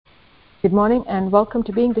Good morning and welcome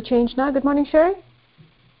to Being the Change Now. Good morning, Sherry.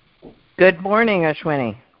 Good morning,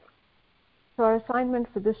 Ashwini. So our assignment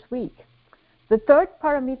for this week. The third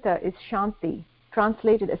paramita is Shanti,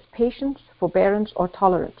 translated as patience, forbearance, or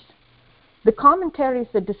tolerance. The commentaries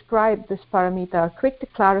that describe this paramita are quick to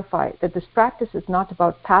clarify that this practice is not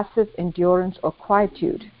about passive endurance or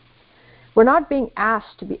quietude. We're not being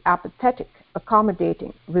asked to be apathetic,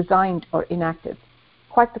 accommodating, resigned, or inactive.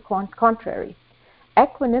 Quite the contrary.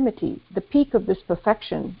 Equanimity, the peak of this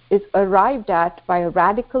perfection, is arrived at by a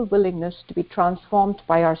radical willingness to be transformed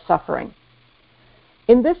by our suffering.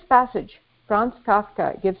 In this passage, Franz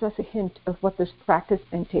Kafka gives us a hint of what this practice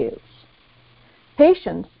entails.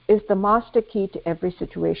 Patience is the master key to every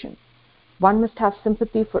situation. One must have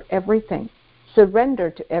sympathy for everything, surrender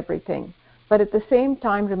to everything, but at the same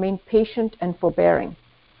time remain patient and forbearing.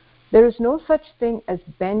 There is no such thing as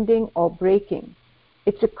bending or breaking.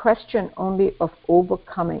 It's a question only of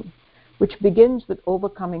overcoming, which begins with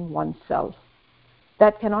overcoming oneself.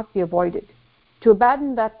 That cannot be avoided. To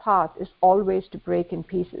abandon that path is always to break in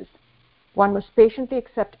pieces. One must patiently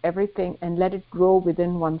accept everything and let it grow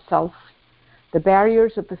within oneself. The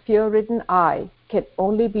barriers of the fear-ridden eye can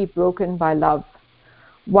only be broken by love.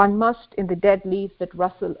 One must, in the dead leaves that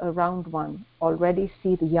rustle around one, already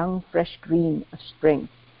see the young, fresh green of spring.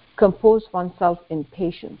 Compose oneself in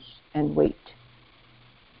patience and wait.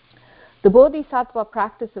 The Bodhisattva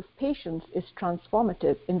practice of patience is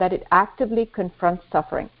transformative in that it actively confronts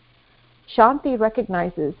suffering. Shanti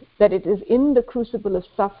recognizes that it is in the crucible of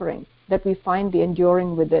suffering that we find the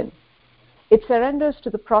enduring within. It surrenders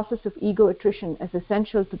to the process of ego attrition as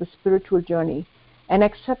essential to the spiritual journey and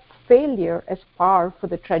accepts failure as par for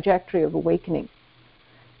the trajectory of awakening.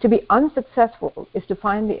 To be unsuccessful is to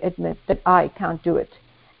finally admit that I can't do it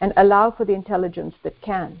and allow for the intelligence that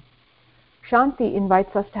can. Shanti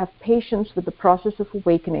invites us to have patience with the process of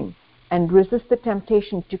awakening and resist the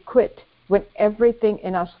temptation to quit when everything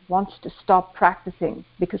in us wants to stop practicing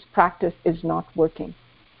because practice is not working.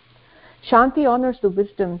 Shanti honors the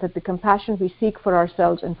wisdom that the compassion we seek for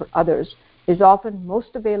ourselves and for others is often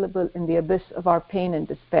most available in the abyss of our pain and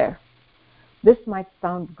despair. This might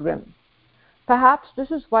sound grim. Perhaps this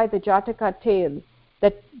is why the Jataka tale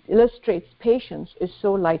that illustrates patience is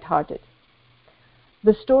so light-hearted.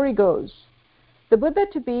 The story goes, the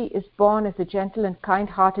Buddha-to-be is born as a gentle and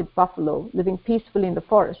kind-hearted buffalo living peacefully in the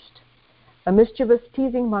forest. A mischievous,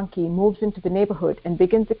 teasing monkey moves into the neighborhood and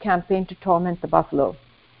begins a campaign to torment the buffalo.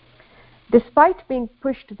 Despite being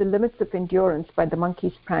pushed to the limits of endurance by the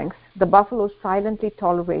monkey's pranks, the buffalo silently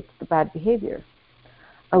tolerates the bad behavior.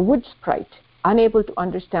 A wood sprite, unable to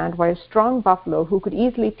understand why a strong buffalo who could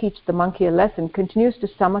easily teach the monkey a lesson continues to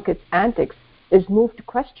stomach its antics, is moved to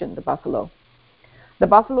question the buffalo. The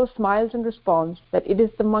buffalo smiles and responds that it is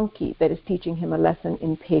the monkey that is teaching him a lesson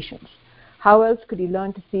in patience. How else could he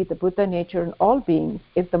learn to see the Buddha nature in all beings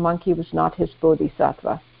if the monkey was not his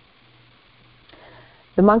bodhisattva?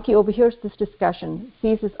 The monkey overhears this discussion,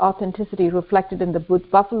 sees his authenticity reflected in the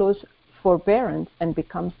buffalo's forbearance, and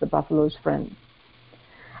becomes the buffalo's friend.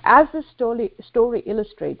 As this story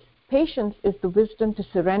illustrates, patience is the wisdom to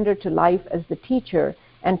surrender to life as the teacher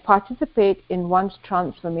and participate in one's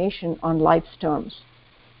transformation on life's terms.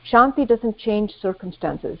 Shanti doesn't change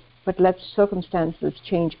circumstances, but lets circumstances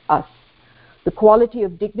change us. The quality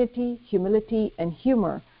of dignity, humility, and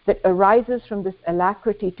humor that arises from this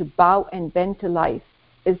alacrity to bow and bend to life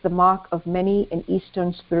is the mark of many an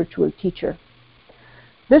Eastern spiritual teacher.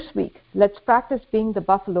 This week, let's practice being the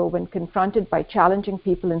buffalo when confronted by challenging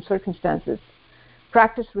people and circumstances.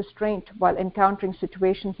 Practice restraint while encountering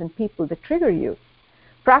situations and people that trigger you.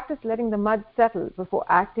 Practice letting the mud settle before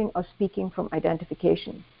acting or speaking from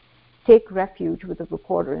identification. Take refuge with a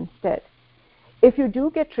recorder instead. If you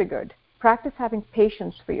do get triggered, practice having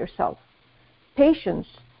patience for yourself. Patience,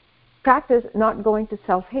 practice not going to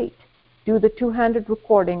self-hate. Do the two-handed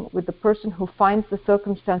recording with the person who finds the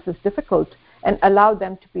circumstances difficult and allow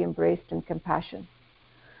them to be embraced in compassion.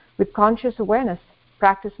 With conscious awareness,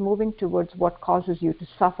 practice moving towards what causes you to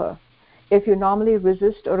suffer. If you normally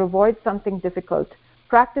resist or avoid something difficult,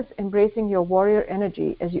 practice embracing your warrior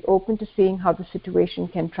energy as you open to seeing how the situation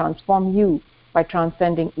can transform you by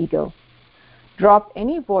transcending ego. Drop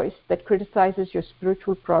any voice that criticizes your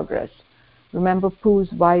spiritual progress. Remember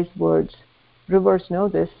Pooh's wise words, rivers know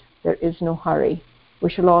this, there is no hurry. We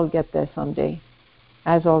shall all get there someday.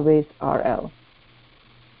 As always, RL.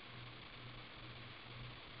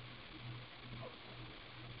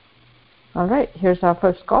 All right, here's our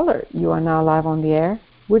first caller. You are now live on the air.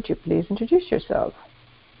 Would you please introduce yourself?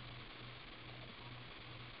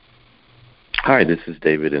 Hi, this is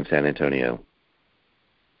David in San Antonio.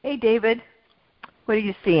 Hey, David. What are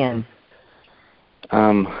you seeing?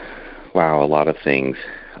 Wow, a lot of things.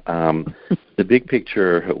 The big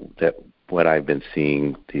picture that what I've been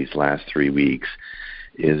seeing these last 3 weeks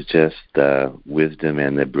is just the wisdom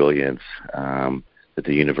and the brilliance that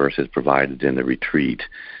the universe has provided in the retreat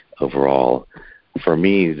overall. For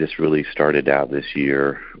me, this really started out this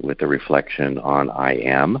year with a reflection on I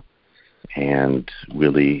am and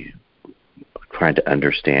really trying to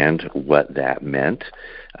understand what that meant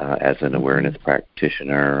as an awareness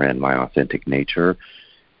practitioner and my authentic nature.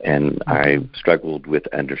 And I struggled with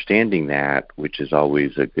understanding that, which is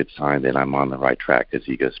always a good sign that I'm on the right track, as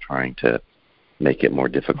ego's trying to make it more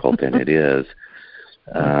difficult than it is.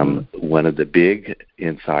 One of the big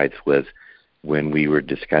insights was when we were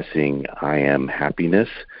discussing I am happiness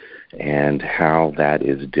and how that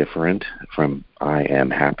is different from I am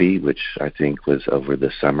happy, which I think was over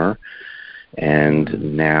the summer.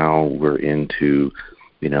 And now we're into,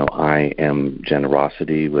 I am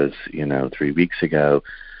generosity was, 3 weeks ago.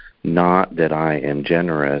 Not that I am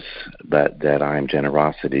generous, but that I am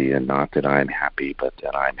generosity, and not that I am happy, but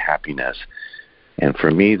that I am happiness. And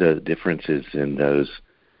for me, the differences in those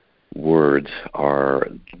words are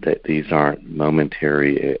that these aren't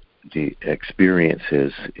momentary the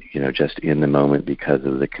experiences, just in the moment because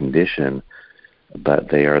of the condition, but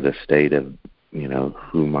they are the state of,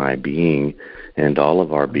 who my being and all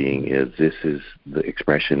of our being is. This is the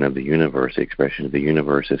expression of the universe. The expression of the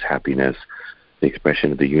universe is happiness. The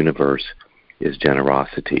expression of the universe is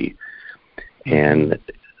generosity. And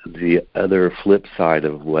the other flip side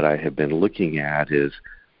of what I have been looking at is,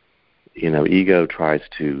 ego tries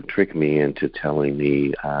to trick me into telling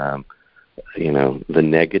me, the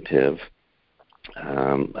negative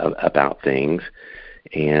about things.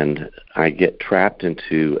 And I get trapped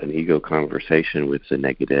into an ego conversation with the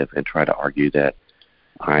negative and try to argue that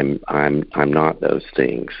I'm not those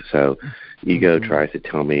things. So ego tries to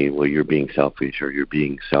tell me, well, you're being selfish or you're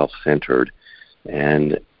being self-centered.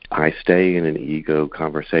 And I stay in an ego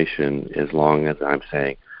conversation as long as I'm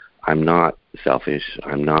saying, I'm not selfish,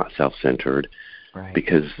 I'm not self-centered,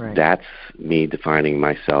 because that's me defining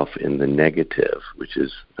myself in the negative, which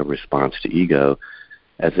is a response to ego,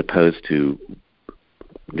 as opposed to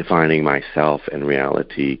defining myself in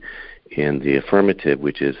reality in the affirmative,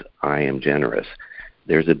 which is I am generous.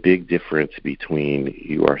 There's a big difference between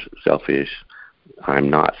you are selfish, I'm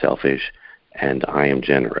not selfish, and I am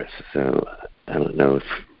generous. So I don't know if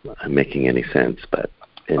I'm making any sense, but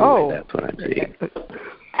anyway, that's what I'm seeing.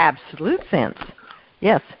 Absolute sense.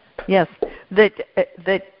 Yes.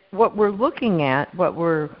 That what we're looking at, what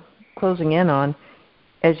we're closing in on,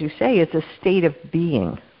 as you say, is a state of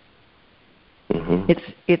being.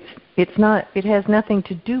 It's not. It has nothing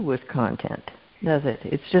to do with content, does it?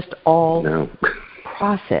 It's just all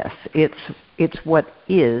process. It's what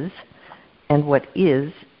is, and what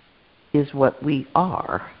is what we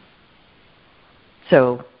are.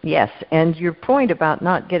 So yes, and your point about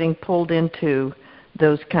not getting pulled into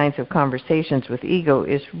those kinds of conversations with ego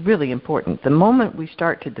is really important. The moment we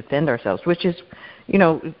start to defend ourselves, which is,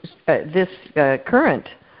 this current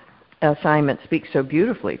assignment speaks so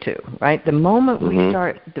beautifully to, right? The moment we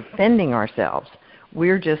start defending ourselves,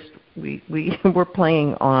 we're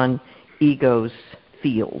playing on ego's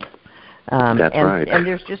field. That's right. And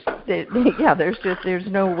there's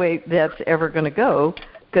no way that's ever going to go,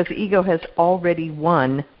 because ego has already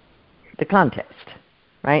won the contest,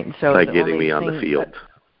 right? And so by getting me on the field.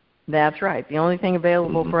 That's right. The only thing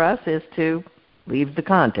available for us is to leave the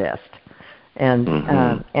contest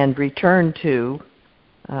and return to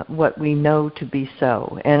what we know to be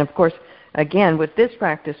so. And of course, again, with this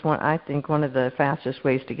practice, I think one of the fastest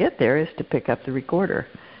ways to get there is to pick up the recorder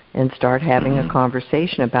and start having a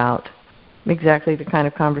conversation about exactly the kind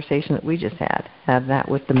of conversation that we just had. Have that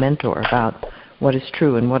with the mentor about what is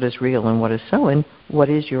true and what is real and what is so, and what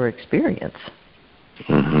is your experience.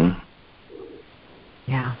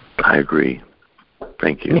 Yeah. I agree.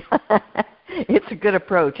 Thank you. It's a good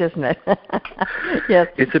approach, isn't it? Yes.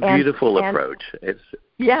 It's a beautiful approach.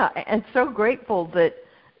 And so grateful that,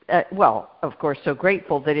 of course, so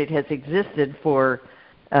grateful that it has existed for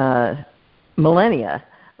millennia,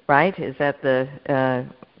 right? Is that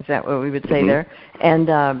what we would say there? And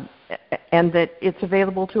that it's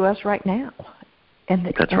available to us right now.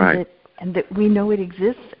 That's right. And that we know it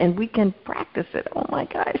exists and we can practice it. Oh my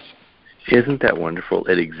gosh. Isn't that wonderful?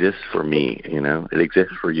 It exists for me, It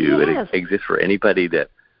exists for you. Yes. It exists for anybody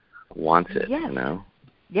that wants it,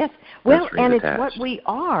 Yes. Well, and it's what we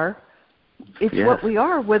are. It's what we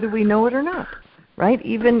are, whether we know it or not, right?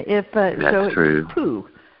 Even if That's true. It's Pooh,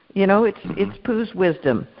 it's Pooh's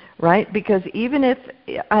wisdom, right? Because even if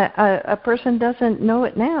a person doesn't know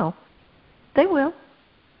it now, they will.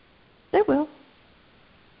 They will.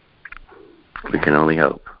 We can only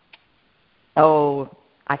hope. Oh,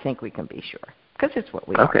 I think we can be sure, because it's what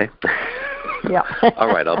we are. Okay. Yeah. All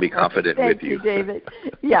right, I'll be confident with you. you. Thank you, David.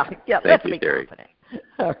 Yeah, Thank let's you, be Terry. confident.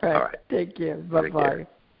 All right. Take care. Bye-bye.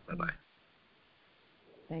 Bye-bye.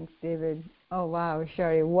 Thanks, David. Oh, wow,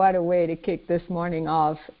 Sherry, what a way to kick this morning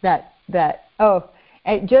off.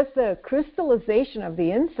 And just the crystallization of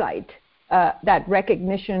the insight, that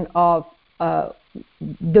recognition of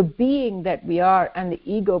the being that we are and the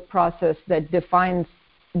ego process that defines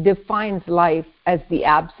life as the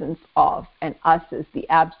absence of, and us as the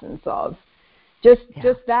absence of. Just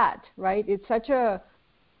that, right? It's such a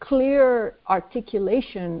clear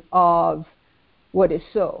articulation of what is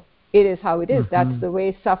so. It is how it is. Mm-hmm. That's the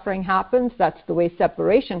way suffering happens. That's the way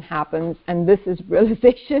separation happens. And this is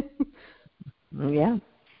realization. Yeah.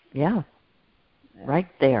 Right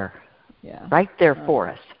there. Yeah. Right there for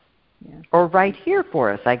us. Yeah. Or right here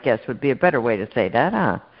for us, I guess, would be a better way to say that,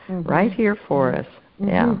 huh? Mm-hmm. Right here for us. Mm-hmm.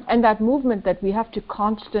 Yeah. And that movement that we have to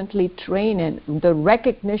constantly train in, the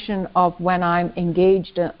recognition of when I'm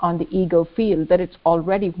engaged on the ego field, that it's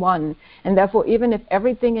already won. And therefore, even if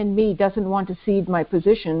everything in me doesn't want to cede my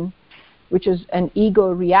position, which is an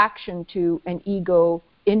ego reaction to an ego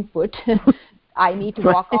input, I need to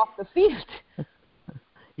walk off the field.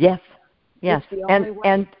 Yes. It's the only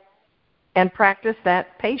way. And practice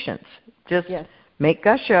that patience. Just make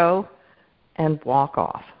a show and walk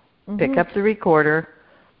off. Mm-hmm. Pick up the recorder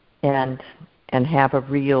and have a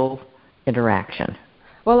real interaction.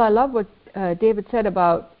 Well, I love what David said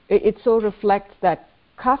about it. So reflects that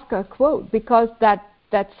Kafka quote, because that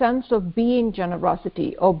sense of being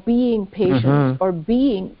generosity or being patience mm-hmm. or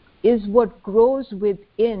being is what grows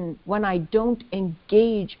within when I don't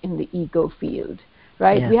engage in the ego field,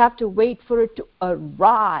 right? We have to wait for it to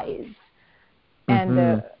arise,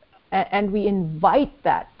 mm-hmm. and we invite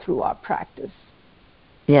that through our practice.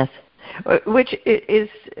 Yes, which is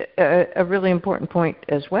a really important point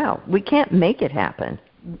as well. We can't make it happen,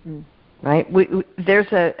 mm-mm. right?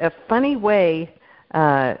 There's a funny way.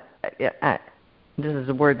 This is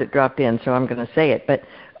a word that dropped in, so I'm going to say it. But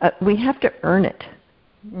we have to earn it.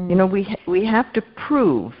 Mm. You know, we have to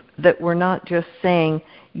prove that we're not just saying,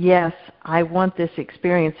 yes, I want this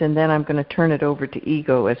experience, and then I'm going to turn it over to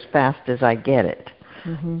ego as fast as I get it.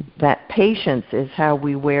 Mm-hmm. That patience is how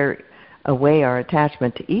we wear away our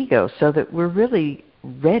attachment to ego, so that we're really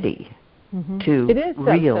ready mm-hmm. to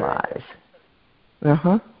realize.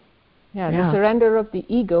 Uh-huh. Yeah, the surrender of the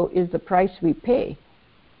ego is the price we pay.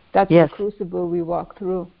 That's the crucible we walk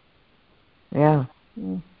through. Yeah.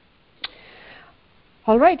 Mm.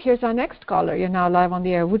 All right, here's our next caller. You're now live on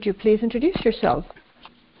the air. Would you please introduce yourself?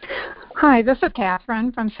 Hi, this is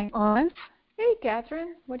Catherine from St. Louis. Hey,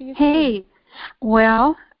 Catherine. What do you think? Hey.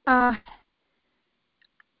 Well,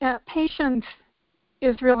 patience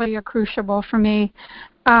is really a crucible for me.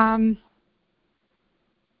 And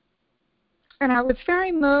I was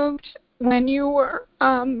very moved when you were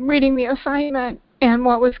reading the assignment, and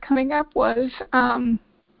what was coming up was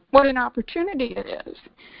what an opportunity it is.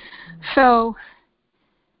 So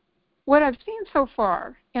what I've seen so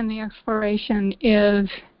far in the exploration is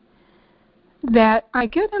that I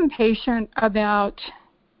get impatient about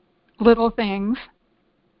little things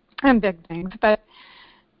and big things,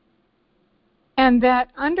 and that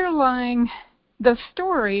underlying the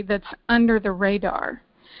story that's under the radar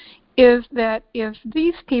is that if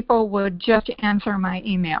these people would just answer my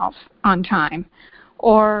emails on time,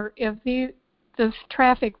 or if this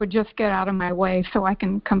traffic would just get out of my way so I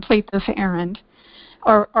can complete this errand,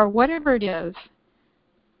 or whatever it is,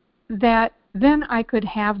 that then I could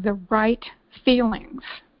have the right feelings.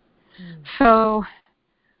 So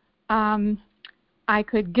I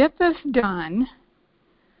could get this done.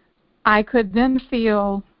 I could then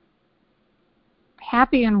feel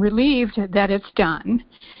happy and relieved that it's done,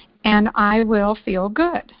 and I will feel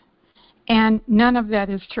good. And none of that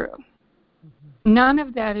is true. Mm-hmm. None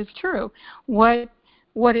of that is true. What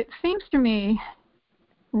it seems to me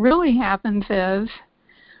really happens is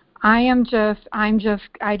I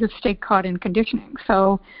just stay caught in conditioning.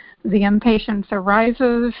 So the impatience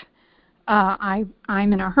arises.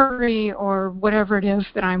 I'm in a hurry, or whatever it is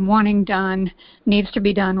that I'm wanting done needs to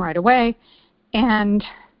be done right away, and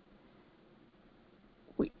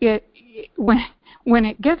when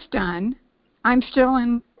it gets done, I'm still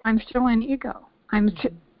in ego.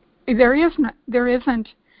 There isn't.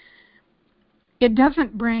 It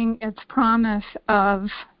doesn't bring its promise of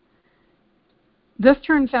this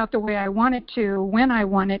turns out the way I want it to, when I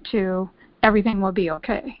want it to, everything will be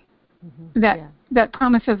okay. Mm-hmm. That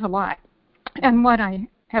promise is a lie. And what I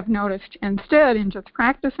have noticed instead in just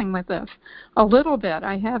practicing with this a little bit,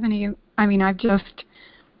 I've just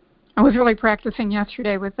I was really practicing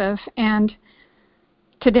yesterday with this and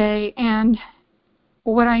today, and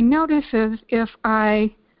what I notice is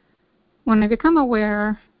when I become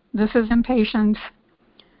aware this is impatience,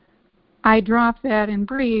 I drop that and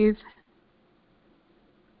breathe,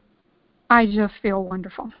 I just feel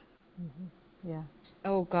wonderful. Mm-hmm. Yeah.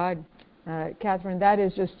 Oh, God. Catherine, that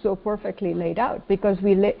is just so perfectly laid out because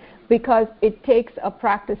it takes a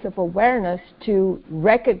practice of awareness to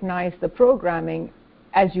recognize the programming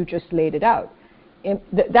as you just laid it out.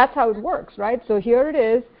 That's how it works, right? So here it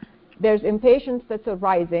is. There's impatience that's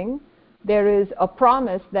arising. There is a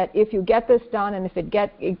promise that if you get this done and if it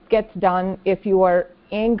gets done, if you are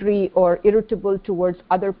angry or irritable towards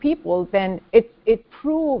other people, then it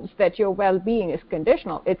proves that your well-being is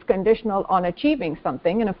conditional. It's conditional on achieving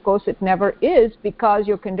something, and of course it never is because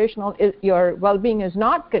your well-being is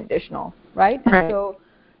not conditional, right? Right. And so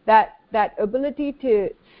that ability to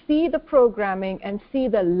see the programming and see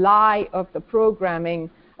the lie of the programming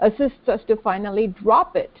assists us to finally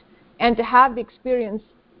drop it and to have the experience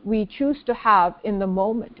we choose to have in the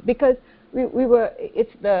moment. Because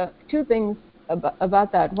it's the two things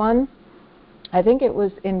about that. One, I think it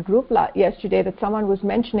was in group yesterday that someone was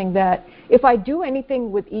mentioning that if I do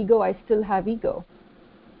anything with ego, I still have ego.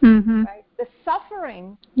 Mm-hmm. Right? The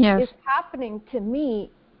suffering Yes. is happening to me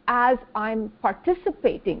as I'm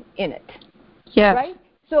participating in it. Yes. Right?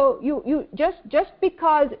 So you just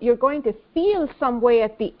because you're going to feel some way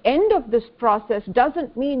at the end of this process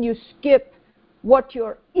doesn't mean you skip what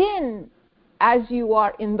you're in as you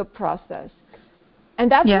are in the process. And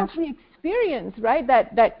that's Yes. what we experience, right?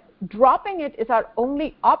 That dropping it is our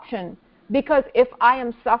only option, because if I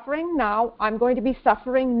am suffering now, I'm going to be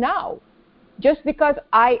suffering now. Just because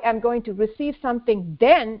I am going to receive something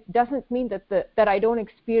then doesn't mean that I don't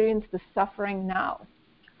experience the suffering now.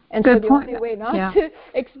 And Good so the point. only way not to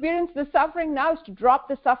experience the suffering now is to drop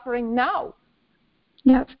the suffering now.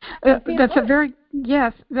 Yes, that's good. a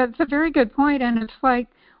very good point. And it's like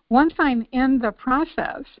once I'm in the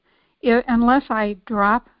process, unless I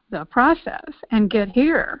drop the process and get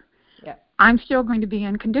here, yeah, I'm still going to be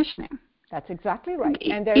in conditioning. That's exactly right.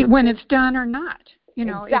 And when it's done or not,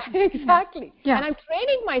 Exactly. Yeah. And I'm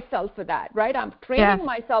training myself for that, right? I'm training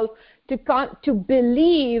myself to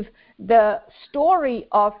believe the story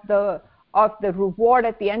of the reward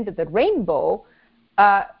at the end of the rainbow,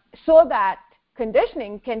 so that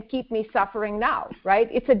conditioning can keep me suffering now, right?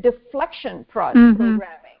 It's a deflection programming.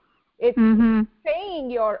 It's saying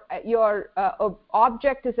your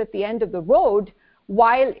object is at the end of the road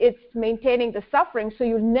while it's maintaining the suffering, so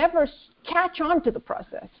you never catch on to the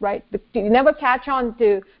process, right? You never catch on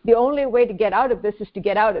to the only way to get out of this is to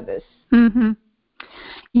get out of this. Mm-hmm.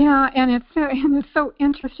 Yeah, and it's so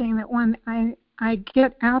interesting that when I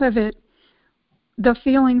get out of it, the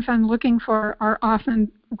feelings I'm looking for are often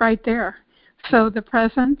right there. So the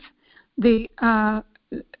presence, as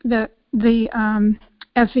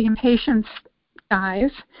the impatience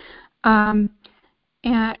dies,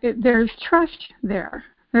 and there's trust there.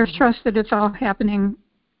 There's trust that it's all happening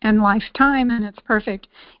in lifetime and it's perfect,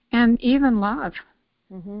 and even love.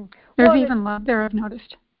 There's even love there, I've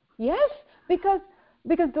noticed. Yes, because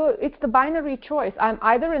it's the binary choice. I'm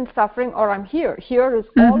either in suffering or I'm here. Here is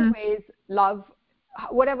always love,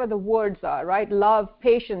 whatever the words are, right? Love,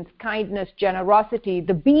 patience, kindness, generosity.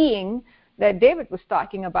 The being that David was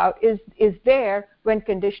talking about is there when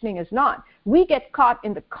conditioning is not. We get caught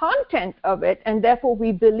in the content of it, and therefore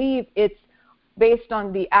we believe it's based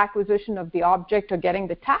on the acquisition of the object or getting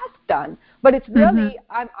the task done. But it's really,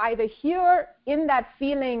 I'm either here in that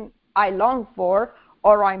feeling I long for,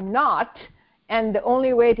 or I'm not. And the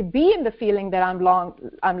only way to be in the feeling that I'm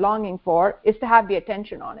longing for is to have the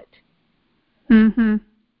attention on it.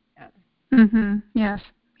 Yes.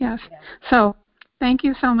 So, thank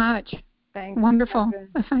you so much. Thanks. Wonderful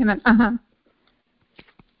assignment.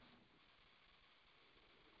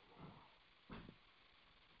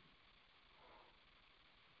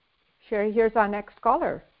 Sherry, here's our next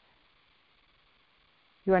caller.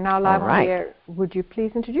 You are now live on the air. Would you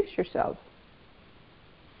please introduce yourself?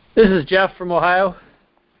 This is Jeff from Ohio.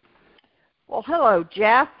 Well, hello,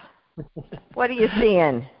 Jeff. What are you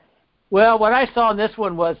seeing? Well, what I saw in this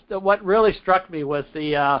one was what really struck me was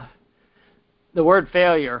the word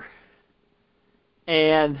failure,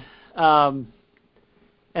 and I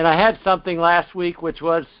had something last week which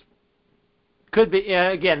could be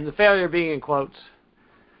again the failure being in quotes,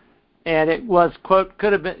 and it was quote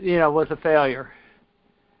could have been was a failure,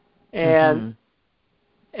 and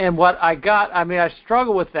what I got, I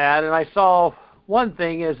struggle with that, and I saw one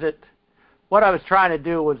thing is that what I was trying to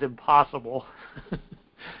do was impossible.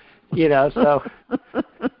 So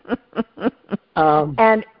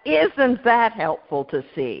And isn't that helpful to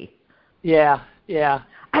see? Yeah, yeah.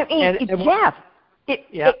 I mean, Jeff,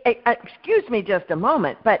 excuse me just a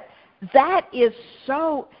moment, but that is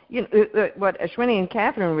so, what Ashwini and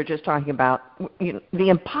Catherine were just talking about, the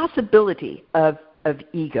impossibility of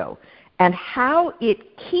ego and how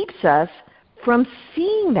it keeps us from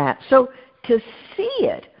seeing that. So to see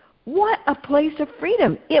it, what a place of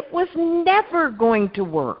freedom. It was never going to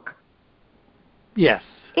work. Yes.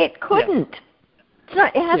 It couldn't.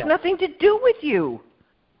 It has nothing to do with you.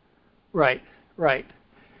 Right.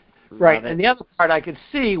 And the other part I could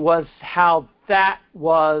see was how that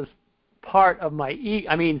was part of my ego.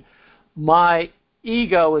 I mean, my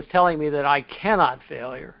ego was telling me that I cannot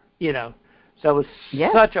failure, So it was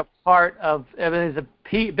such a part of, it's a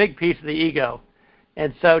big piece of the ego.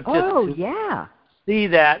 And so to see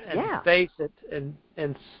that and face it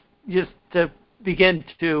and just to begin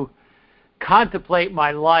to contemplate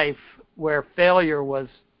my life where failure was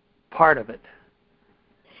part of it.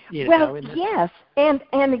 Yes. And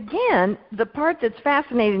again, the part that's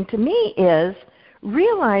fascinating to me is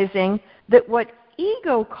realizing that what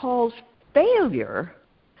ego calls failure.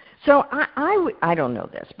 So I don't know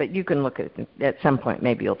this, but you can look at it at some point.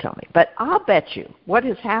 Maybe you'll tell me. But I'll bet you what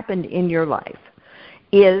has happened in your life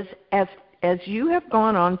is as you have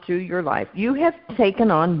gone on through your life, you have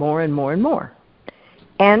taken on more and more and more.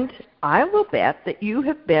 And I will bet that you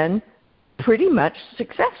have been pretty much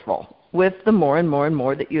successful with the more and more and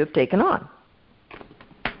more that you have taken on.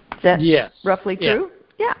 Is that roughly true?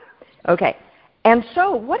 Yeah. Okay. And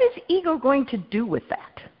so what is ego going to do with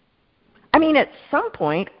that? I mean, at some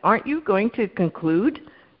point, aren't you going to conclude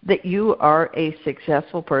that you are a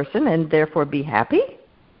successful person and therefore be happy?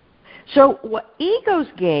 So what ego's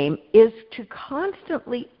game is to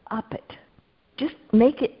constantly up it. Just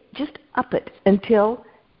up it until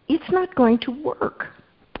it's not going to work.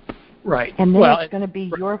 Right. And then it's going to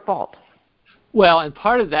be your fault. Well, and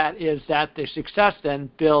part of that is that the success then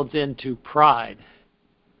builds into pride.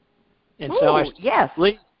 And so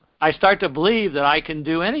I start to believe that I can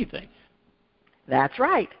do anything. That's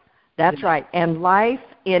right. That's right. And life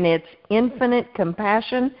in its infinite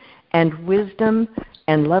compassion and wisdom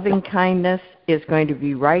and loving kindness is going to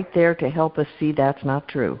be right there to help us see that's not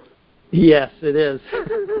true. Yes, it is.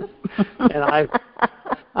 And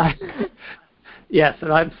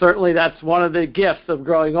I'm certainly, that's one of the gifts of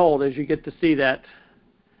growing old, is you get to see that,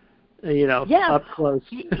 up close.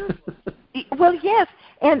 Well, yes.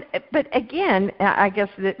 But again, I guess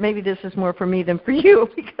that maybe this is more for me than for you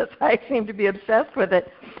because I seem to be obsessed with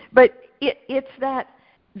it. But it's that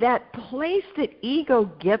place that ego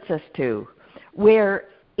gets us to where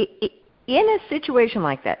in a situation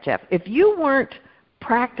like that, Jeff, if you weren't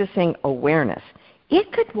practicing awareness,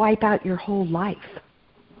 it could wipe out your whole life.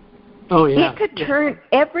 Oh, yeah. It could turn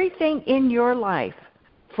everything in your life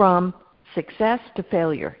from success to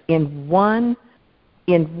failure in one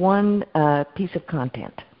piece of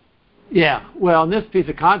content. Yeah. Well, in this piece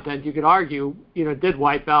of content, you could argue, did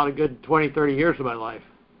wipe out a good 20, 30 years of my life.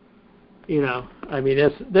 I mean,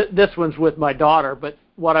 this one's with my daughter, but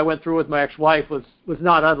what I went through with my ex-wife was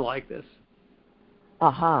not unlike this.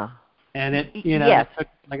 Uh-huh. And it took,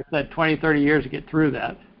 like I said, 20, 30 years to get through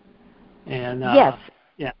that. And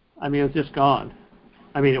I mean, it was just gone.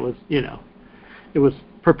 I mean, it was, it was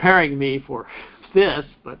preparing me for this,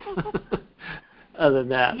 but other than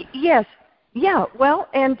that. Yes. Yeah, well,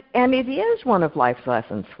 and it is one of life's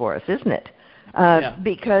lessons for us, isn't it?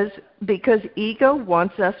 Because ego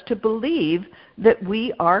wants us to believe that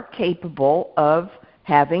we are capable of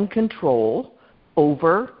having control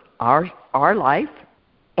over our life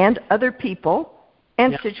and other people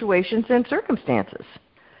and situations and circumstances.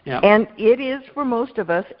 Yeah. And it is, for most of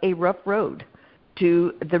us, a rough road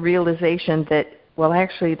to the realization that, well,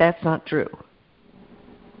 actually, that's not true.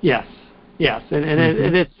 Yes. And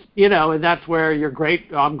it's, and that's where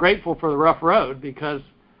I'm grateful for the rough road because,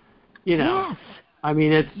 I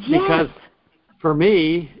mean, it's because for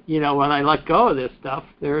me, when I let go of this stuff,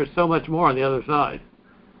 there is so much more on the other side.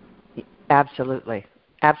 Absolutely.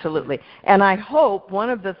 And I hope one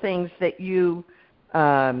of the things that you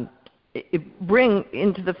bring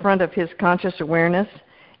into the front of his conscious awareness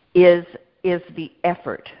is the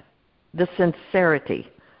effort, the sincerity,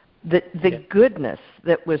 the goodness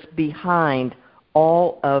that was behind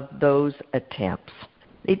all of those attempts.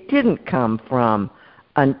 It didn't come from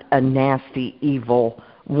a nasty, evil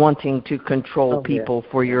wanting to control people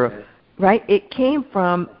for your... Right? It came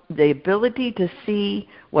from the ability to see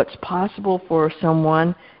what's possible for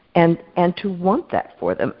someone and to want that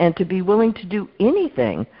for them and to be willing to do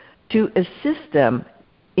anything to assist them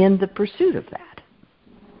in the pursuit of that.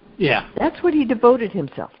 Yeah. That's what he devoted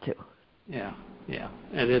himself to. Yeah. Yeah,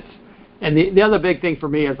 and the other big thing for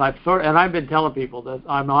me is I've been telling people that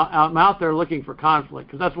I'm out there looking for conflict,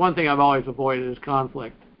 because that's one thing I've always avoided is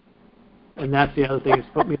conflict, and that's the other thing is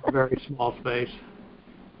put me in a very small space.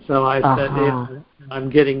 So I said I am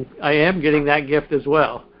getting that gift as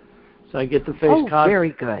well. So I get to face conflict. Very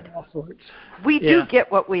good. Of all sorts. We do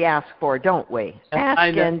get what we ask for, don't we?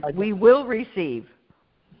 Ask and we will receive.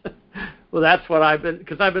 Well, that's what I've been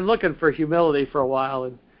looking for humility for a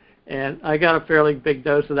while, and I got a fairly big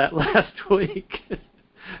dose of that last week.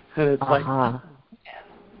 And it's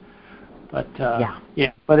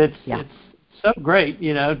but it's so great,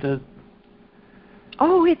 to.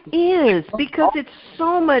 Oh, it is, because it's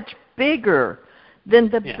so much bigger than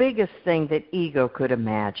the biggest thing that ego could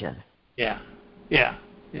imagine. Yeah.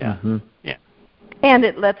 Mm-hmm. Yeah. And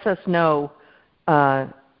it lets us know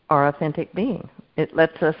our authentic being. It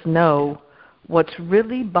lets us know what's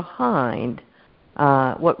really behind,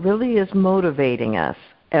 what really is motivating us,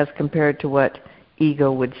 as compared to what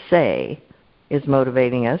ego would say is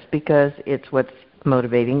motivating us, because it's what's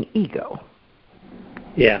motivating ego.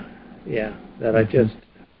 Yeah. That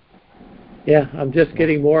I'm just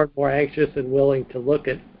getting more and more anxious and willing to look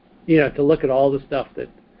at all the stuff that,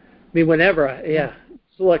 whenever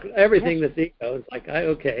so like everything that's ego, it's like,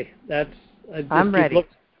 I'm ready.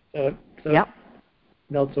 So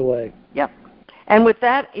melts away. Yep. And with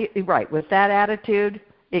that attitude,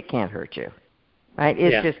 it can't hurt you, right?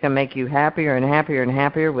 It's just going to make you happier and happier and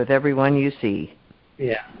happier with everyone you see.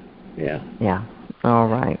 Yeah. All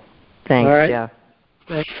right. Thanks, all right. Jeff.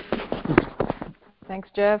 Thanks,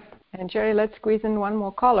 Jeff. And Jerry, let's squeeze in one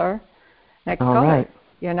more caller. Next All caller. Right.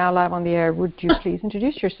 You're now live on the air. Would you please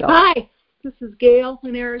introduce yourself? Hi, this is Gail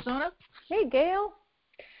in Arizona. Hey, Gail.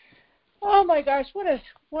 Oh my gosh, what a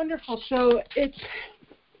wonderful show.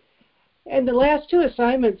 And the last two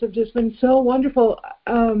assignments have just been so wonderful.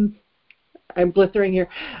 I'm blithering here.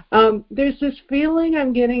 There's this feeling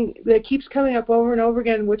I'm getting that keeps coming up over and over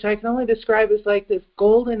again, which I can only describe as like this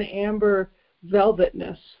golden amber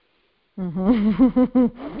velvetness.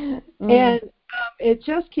 Mm-hmm. And it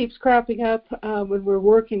just keeps cropping up when we're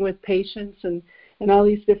working with patients and all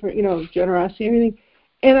these different, generosity and everything.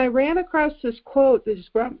 And I ran across this quote that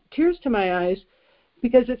just brought tears to my eyes,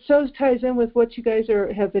 because it so ties in with what you guys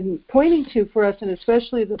have been pointing to for us, and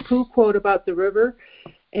especially the Pooh quote about the river,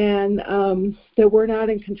 and that we're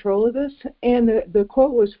not in control of this. And the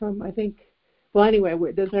quote was from, it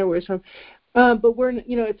doesn't matter where it's from. But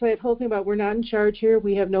it's that whole thing about we're not in charge here.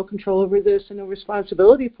 We have no control over this and no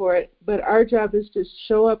responsibility for it. But our job is to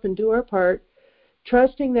show up and do our part,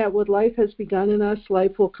 trusting that what life has begun in us,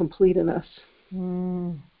 life will complete in us.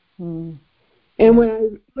 Mm-hmm. And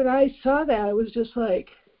when I saw that, it was just like,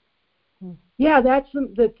 that's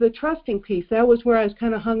the trusting piece. That was where I was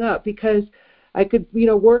kind of hung up, because I could,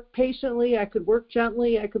 work patiently, I could work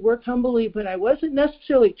gently, I could work humbly, but I wasn't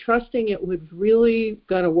necessarily trusting it was really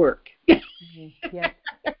going to work. Yeah.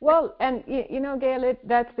 Well, and Gail,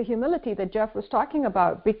 that's the humility that Jeff was talking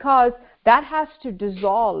about, because that has to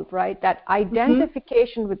dissolve, right? That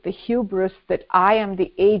identification with the hubris that I am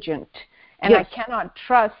the agent, and I cannot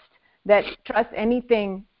trust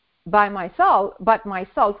anything by myself, but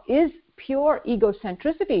myself is pure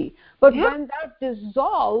egocentricity. But when that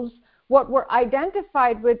dissolves, what we're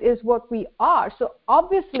identified with is what we are. So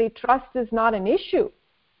obviously trust is not an issue.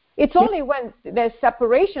 It's only when there's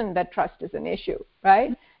separation that trust is an issue,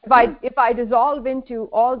 right? If I dissolve into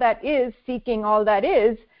all that is, seeking all that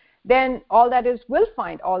is, then all that is will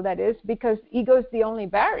find all that is, because ego is the only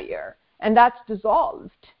barrier, and that's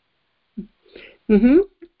dissolved. Mm-hmm.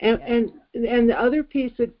 And the other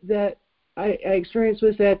piece that I experienced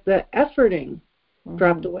was that the efforting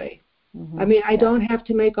dropped away. Mm-hmm. I don't have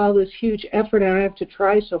to make all this huge effort. I don't have to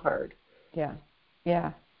try so hard. Yeah.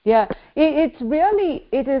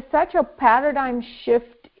 It is such a paradigm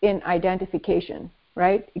shift in identification,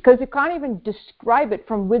 right? Because you can't even describe it.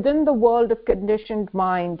 From within the world of conditioned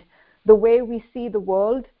mind, the way we see the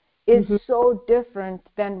world is so different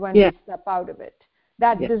than when we step out of it.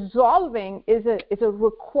 That dissolving is a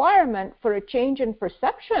requirement for a change in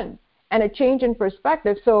perception and a change in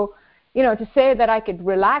perspective. So, to say that I could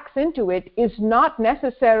relax into it is not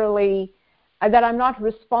necessarily that I'm not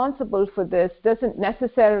responsible for this, doesn't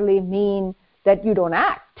necessarily mean that you don't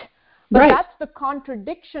act. But that's the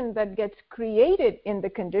contradiction that gets created in the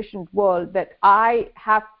conditioned world, that I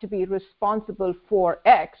have to be responsible for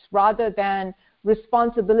X, rather than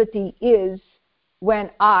responsibility is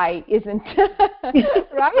when I isn't,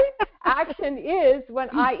 right? Action is when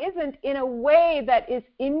I isn't, in a way that is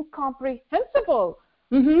incomprehensible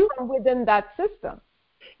from within that system.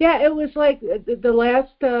 Yeah, it was like the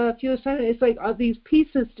last few assignments. It's like all these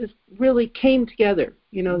pieces just really came together.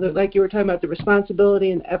 You know, like you were talking about the responsibility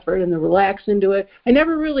and effort and the relax into it. I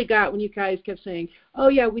never really got when you guys kept saying, "Oh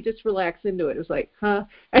yeah, we just relax into it." It was like, huh?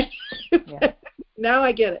 Yeah. Now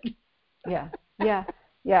I get it. Yeah.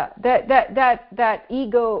 That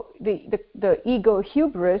ego, the ego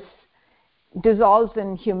hubris dissolves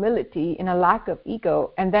in humility, in a lack of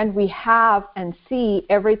ego, and then we have and see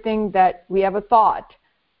everything that we ever thought.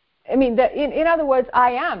 I mean, in other words,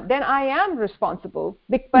 I am responsible,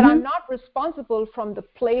 but I'm not responsible from the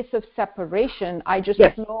place of separation. I just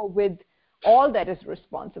flow with all that is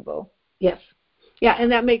responsible. Yes. Yeah,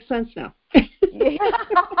 and that makes sense now.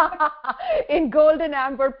 In golden,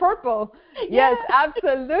 amber, purple. Yes,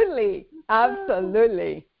 absolutely.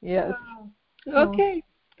 Absolutely. Yes. Okay.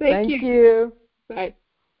 Thank you. Thank you. Bye.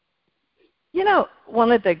 You know,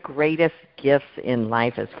 one of the greatest gifts in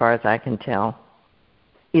life, as far as I can tell,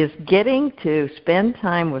 is getting to spend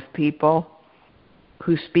time with people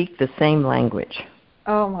who speak the same language.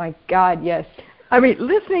 Oh, my God, yes. I mean,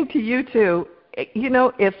 listening to you two, you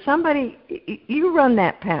know, if somebody, you run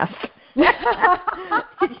that past,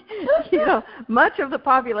 you know, much of the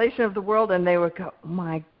population of the world, and they would go, oh,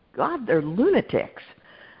 my God, they're lunatics.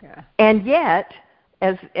 Yeah. And yet,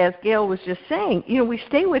 as Gail was just saying, you know, we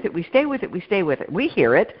stay with it, we stay with it, we stay with it. We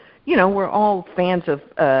hear it. You know, we're all fans of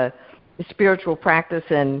spiritual practice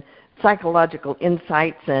and psychological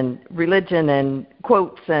insights and religion and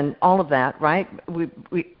quotes and all of that, right?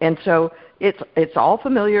 And so it's all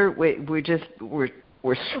familiar.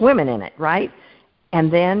 We're swimming in it, right?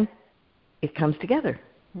 And then it comes together.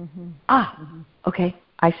 Okay,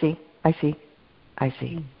 I see.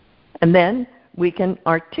 And then we can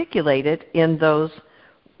articulate it in those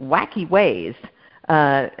wacky ways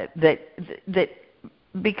that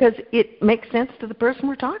because it makes sense to the person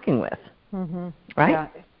we're talking with, right?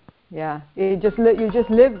 Yeah. You just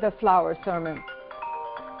live the flower sermon.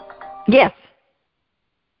 Yes.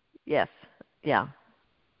 Yeah.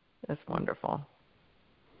 That's wonderful.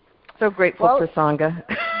 So grateful for Sangha.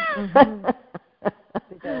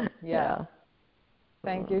 Yeah.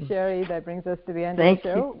 Thank you, Sherry. That brings us to the end of the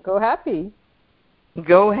show. Go happy.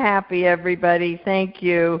 Go happy, everybody. Thank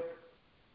you.